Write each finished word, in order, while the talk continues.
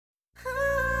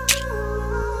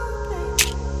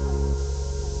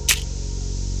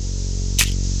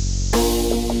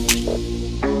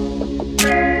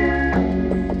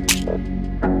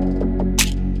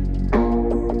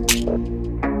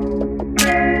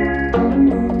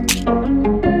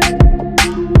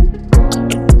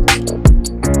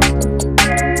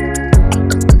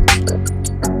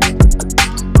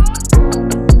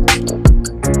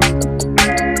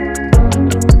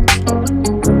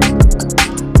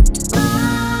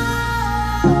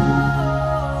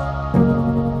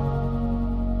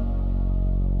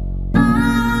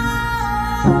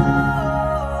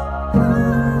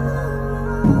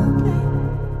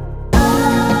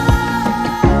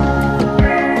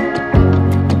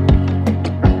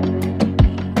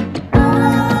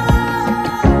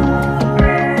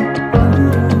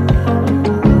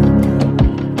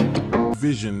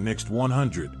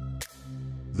100.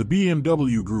 The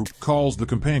BMW Group calls the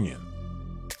companion.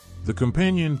 The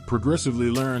companion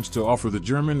progressively learns to offer. The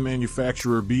German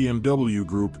manufacturer BMW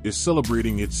Group is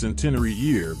celebrating its centenary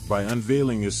year by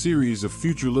unveiling a series of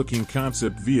future-looking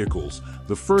concept vehicles,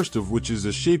 the first of which is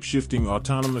a shape-shifting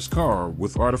autonomous car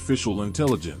with artificial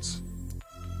intelligence.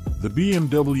 The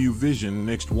BMW Vision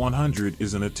Next 100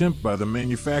 is an attempt by the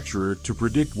manufacturer to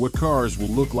predict what cars will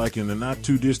look like in the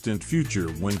not-too-distant future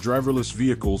when driverless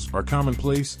vehicles are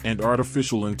commonplace and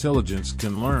artificial intelligence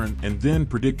can learn and then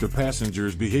predict a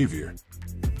passenger's behavior.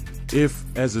 If,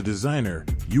 as a designer,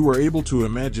 you are able to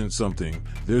imagine something,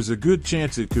 there's a good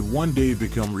chance it could one day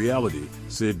become reality,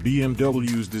 said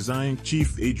BMW's design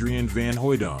chief Adrian van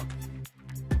Hooydonk.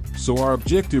 So our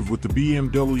objective with the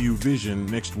BMW Vision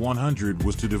Next 100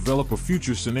 was to develop a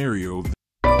future scenario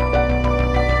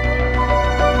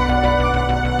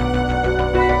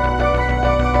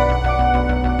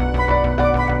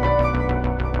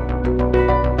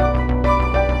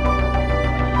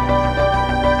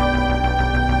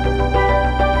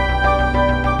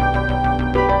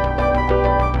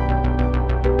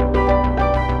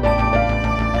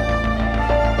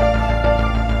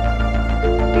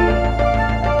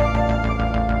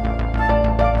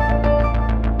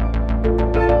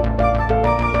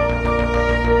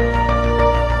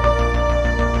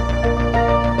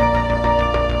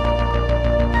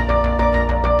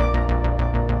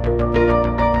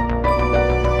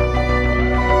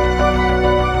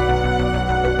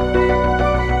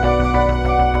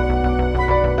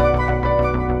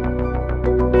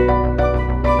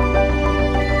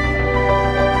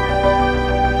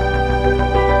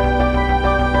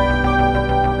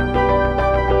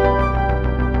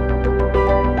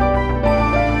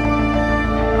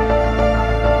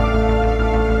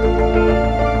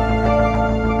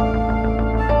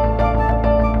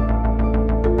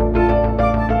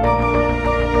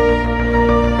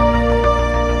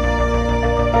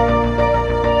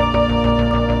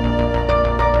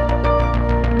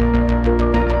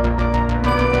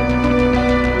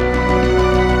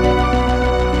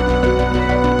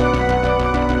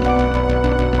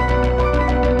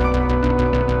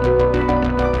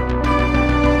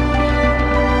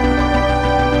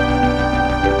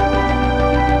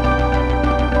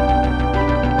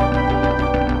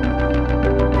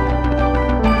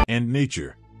and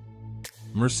nature.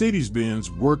 Mercedes-Benz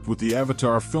worked with the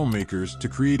Avatar filmmakers to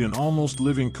create an almost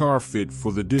living car fit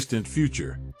for the distant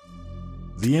future.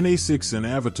 The NA6 and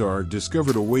Avatar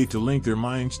discovered a way to link their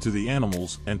minds to the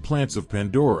animals and plants of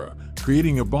Pandora,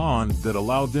 creating a bond that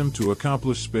allowed them to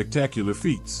accomplish spectacular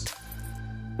feats.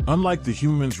 Unlike the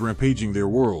humans rampaging their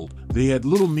world, they had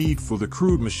little need for the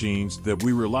crude machines that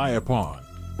we rely upon.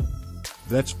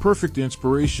 That's perfect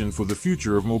inspiration for the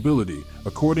future of mobility,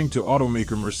 according to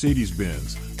automaker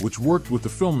Mercedes-Benz, which worked with the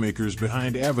filmmakers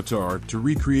behind Avatar to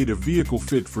recreate a vehicle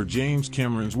fit for James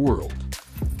Cameron's world.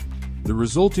 The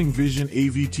resulting Vision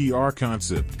AVTR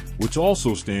concept, which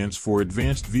also stands for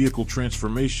Advanced Vehicle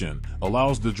Transformation,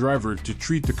 allows the driver to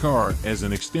treat the car as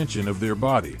an extension of their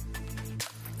body.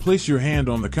 Place your hand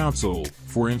on the console,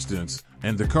 for instance,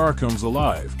 and the car comes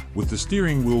alive, with the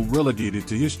steering wheel relegated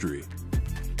to history.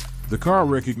 The car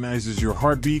recognizes your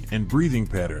heartbeat and breathing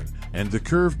pattern, and the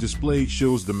curved display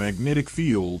shows the magnetic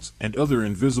fields and other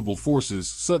invisible forces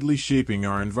subtly shaping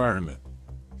our environment.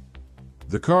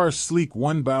 The car's sleek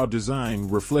one-bow design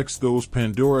reflects those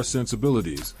Pandora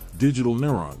sensibilities, digital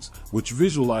neurons, which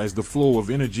visualize the flow of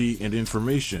energy and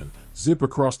information, zip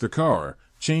across the car,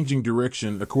 changing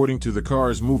direction according to the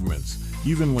car's movements,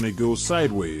 even when it goes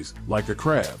sideways, like a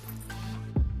crab.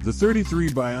 The 33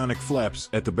 bionic flaps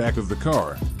at the back of the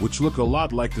car, which look a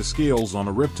lot like the scales on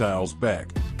a reptile's back,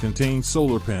 contain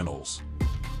solar panels.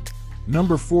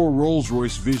 Number 4.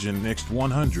 Rolls-Royce Vision Next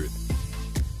 100.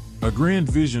 A grand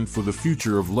vision for the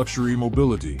future of luxury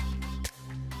mobility.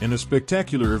 In a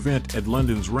spectacular event at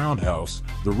London's Roundhouse,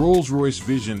 the Rolls-Royce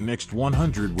Vision Next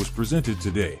 100 was presented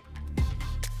today.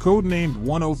 Codenamed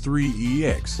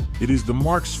 103EX, it is the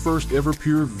marque's first ever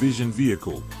pure vision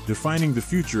vehicle, defining the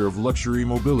future of luxury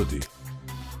mobility.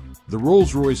 The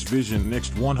Rolls-Royce Vision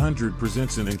Next 100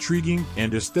 presents an intriguing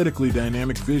and aesthetically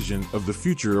dynamic vision of the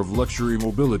future of luxury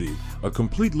mobility, a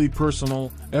completely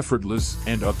personal, effortless,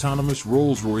 and autonomous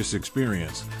Rolls-Royce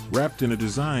experience, wrapped in a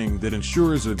design that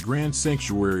ensures a grand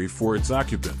sanctuary for its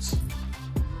occupants.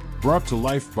 Brought to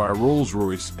life by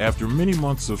Rolls-Royce after many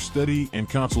months of study and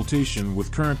consultation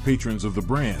with current patrons of the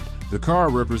brand, The car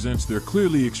represents their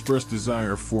clearly expressed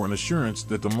desire for an assurance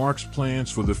that the marque's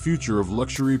plans for the future of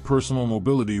luxury personal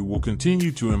mobility will continue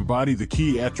to embody the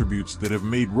key attributes that have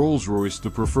made Rolls-Royce the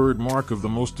preferred marque of the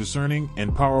most discerning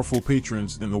and powerful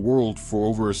patrons in the world for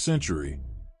over a century.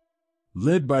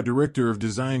 Led by Director of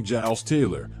Design Giles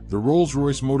Taylor, the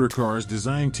Rolls-Royce Motor Cars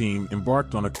design team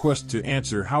embarked on a quest to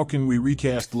answer how can we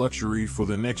recast luxury for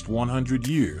the next 100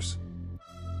 years.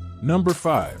 Number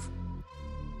 5.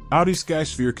 Audi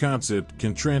Skysphere concept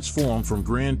can transform from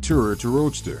Grand Tourer to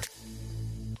Roadster.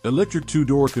 Electric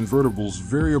two-door convertibles'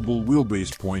 variable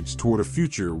wheelbase points toward a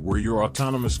future where your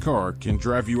autonomous car can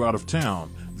drive you out of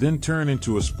town, then turn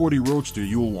into a sporty roadster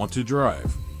you'll want to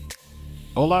drive.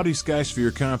 All Audi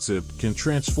Skysphere concept can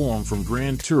transform from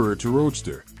Grand Tourer to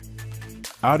Roadster.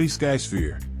 Audi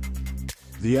Skysphere.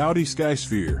 The Audi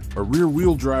Skysphere, a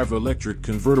rear-wheel drive electric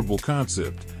convertible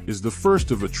concept, is the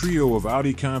first of a trio of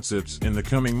Audi concepts in the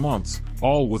coming months,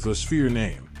 all with a Sphere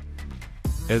name.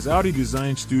 As Audi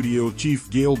design studio chief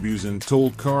Gail Buzen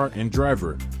told Car and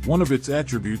Driver, one of its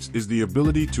attributes is the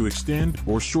ability to extend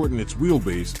or shorten its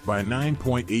wheelbase by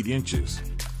 9.8 inches.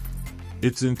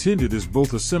 It's intended as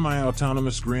both a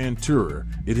semi-autonomous Grand Tourer,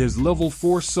 it has level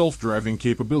 4 self-driving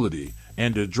capability,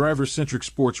 and a driver-centric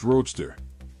sports roadster.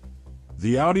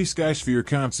 The Audi Skysphere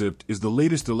concept is the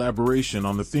latest elaboration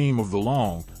on the theme of the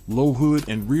long, low hood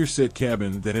and rear set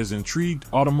cabin that has intrigued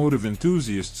automotive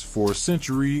enthusiasts for a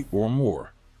century or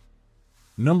more.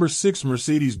 Number 6.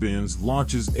 Mercedes-Benz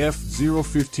launches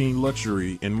F015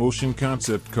 Luxury in Motion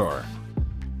Concept Car.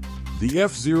 The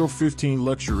F015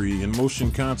 Luxury in Motion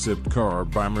Concept Car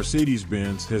by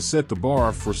Mercedes-Benz has set the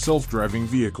bar for self-driving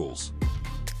vehicles.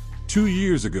 2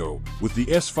 years ago, with the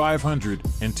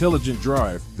S500 Intelligent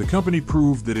Drive, the company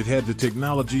proved that it had the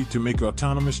technology to make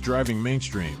autonomous driving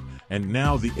mainstream, and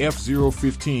now the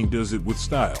F015 does it with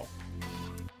style.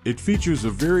 It features a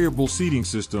variable seating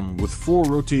system with 4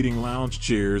 rotating lounge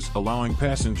chairs allowing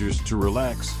passengers to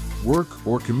relax, work,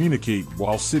 or communicate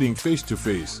while sitting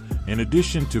face-to-face, in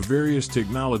addition to various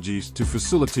technologies to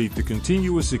facilitate the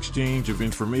continuous exchange of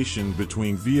information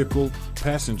between vehicle,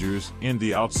 passengers, and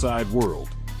the outside world.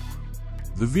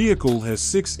 The vehicle has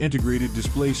 6 integrated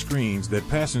display screens that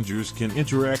passengers can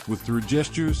interact with through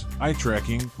gestures, eye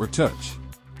tracking, or touch.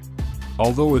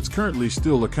 Although it's currently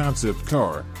still a concept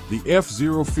car, the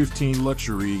F015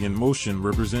 Luxury in Motion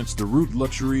represents the route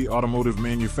luxury automotive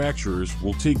manufacturers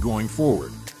will take going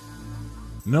forward.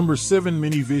 Number 7.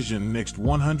 Mini Vision Next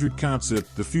 100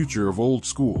 Concept, the future of old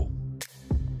school.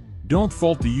 Don't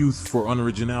fault the youth for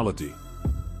unoriginality.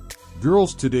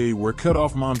 Girls today wear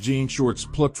cut-off mom jean shorts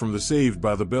plucked from the Saved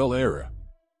by the Bell era.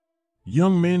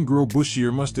 Young men grow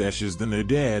bushier mustaches than their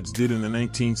dads did in the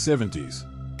 1970s.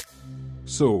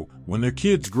 So, when their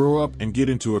kids grow up and get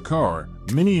into a car,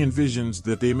 Mini envisions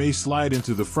that they may slide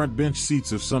into the front bench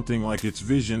seats of something like its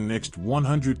Vision Next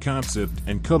 100 concept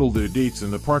and cuddle their dates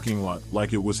in the parking lot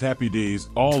like it was Happy Days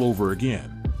all over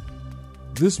again.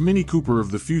 This Mini Cooper of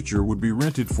the future would be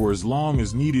rented for as long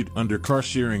as needed under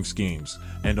car-sharing schemes,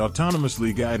 and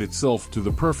autonomously guide itself to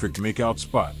the perfect makeout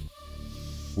spot.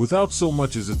 Without so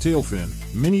much as a tail fin,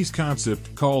 Mini's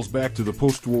concept calls back to the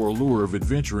post-war allure of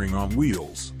adventuring on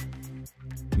wheels.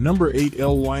 Number 8.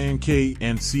 LYNK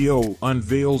CO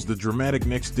unveils the dramatic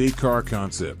Next Day car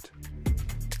concept.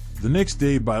 The Next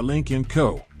Day by LYNK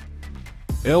CO.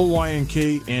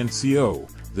 LYNK CO,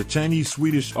 the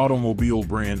Chinese-Swedish automobile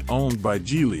brand owned by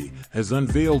Geely, has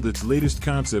unveiled its latest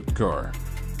concept car.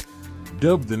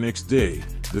 Dubbed the Next Day,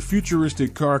 the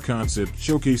futuristic car concept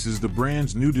showcases the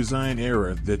brand's new design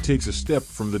era that takes a step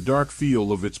from the dark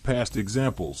feel of its past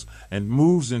examples and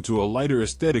moves into a lighter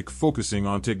aesthetic focusing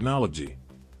on technology.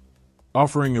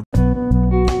 Offering a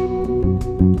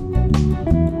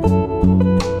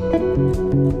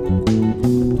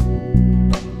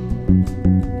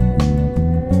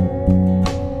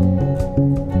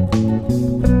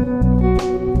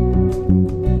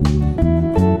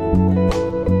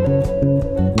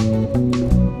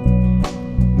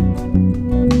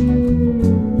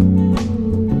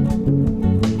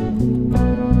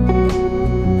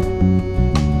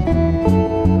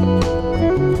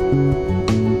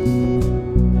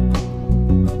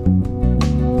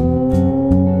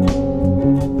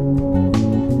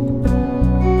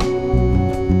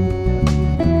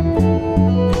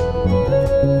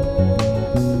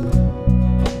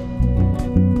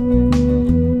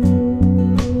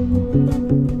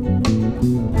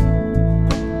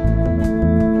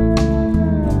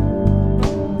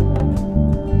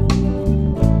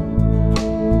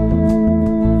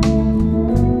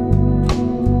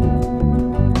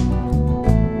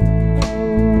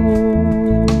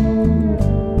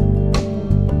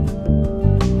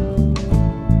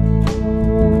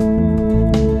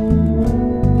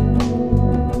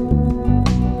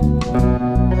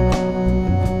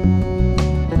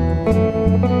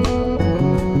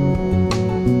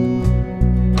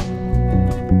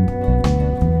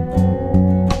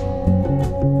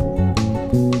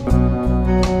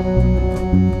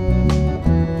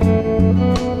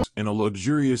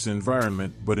luxurious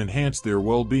environment but enhance their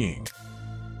well-being.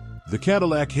 The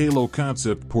Cadillac Halo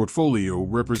concept portfolio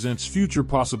represents future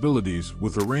possibilities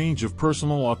with a range of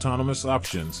personal autonomous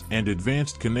options and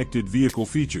advanced connected vehicle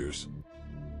features.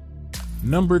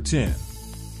 Number 10.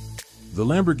 The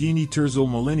Lamborghini Terzo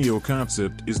Millennio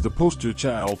concept is the poster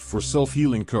child for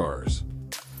self-healing cars.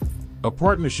 A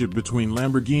partnership between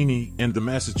Lamborghini and the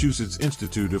Massachusetts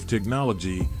Institute of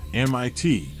Technology,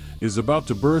 MIT, is about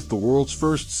to birth the world's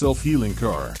first self-healing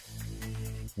car.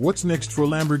 What's next for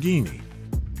Lamborghini?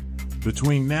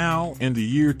 Between now and the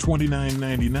year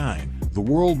 2999, the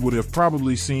world would have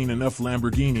probably seen enough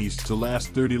Lamborghinis to last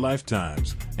 30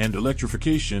 lifetimes, and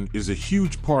electrification is a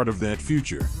huge part of that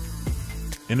future.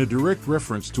 In a direct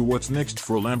reference to what's next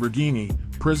for Lamborghini,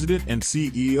 President and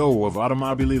CEO of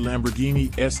Automobili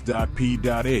Lamborghini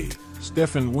S.P.A.,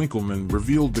 Stefan Winkelmann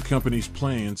revealed the company's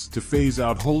plans to phase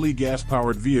out wholly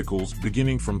gas-powered vehicles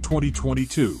beginning from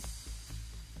 2022.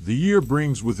 The year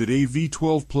brings with it a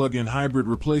V12 plug-in hybrid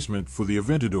replacement for the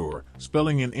Aventador,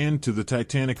 spelling an end to the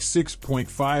Titanic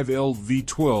 6.5L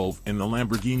V12 in the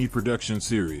Lamborghini production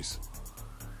series.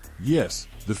 Yes,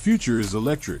 the future is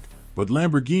electric, but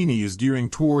Lamborghini is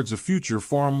gearing towards a future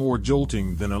far more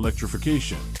jolting than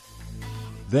electrification.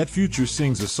 That future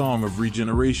sings a song of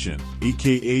regeneration,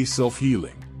 aka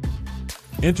self-healing.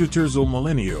 Enter Terzo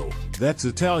Millennio, that's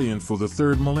Italian for the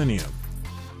third millennium.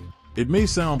 It may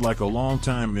sound like a long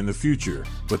time in the future,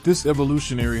 but this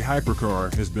evolutionary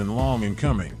hypercar has been long in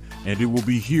coming, and it will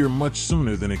be here much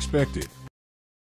sooner than expected.